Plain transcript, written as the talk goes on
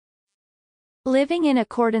Living in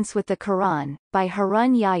Accordance with the Quran, by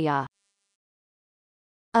Harun Yahya.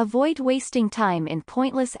 Avoid wasting time in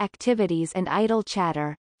pointless activities and idle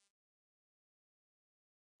chatter.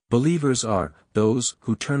 Believers are those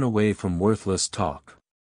who turn away from worthless talk.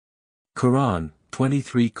 Quran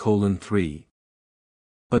 23:3.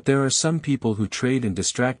 But there are some people who trade in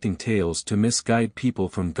distracting tales to misguide people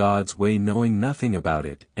from God's way, knowing nothing about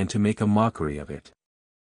it, and to make a mockery of it.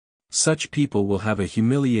 Such people will have a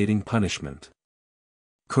humiliating punishment.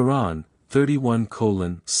 Quran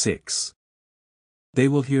 31:6. They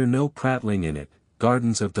will hear no prattling in it,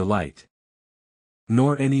 gardens of delight,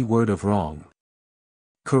 nor any word of wrong.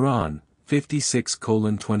 Quran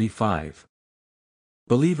 56:25.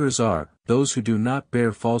 Believers are those who do not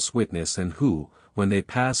bear false witness and who, when they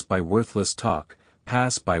pass by worthless talk,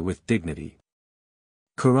 pass by with dignity.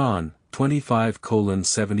 Quran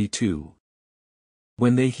 25:72.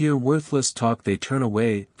 When they hear worthless talk they turn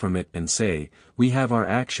away from it and say, "We have our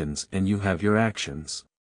actions and you have your actions.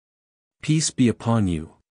 Peace be upon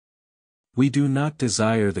you. We do not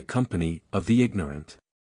desire the company of the ignorant."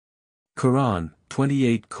 Quran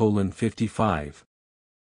 28:55.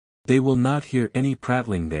 They will not hear any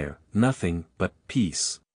prattling there, nothing but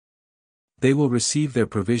peace. They will receive their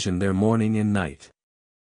provision there morning and night.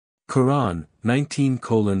 Quran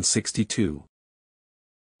 19:62.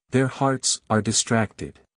 Their hearts are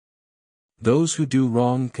distracted. Those who do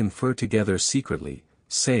wrong confer together secretly,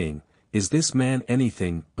 saying, "Is this man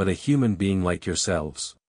anything but a human being like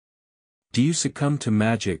yourselves? Do you succumb to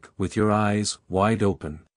magic with your eyes wide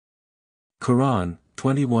open?" Quran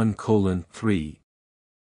 21:3.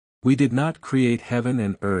 We did not create heaven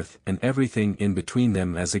and earth and everything in between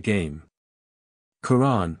them as a game.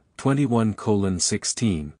 Quran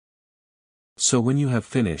 21:16. So when you have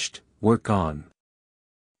finished, work on.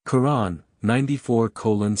 Quran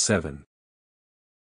 94:7.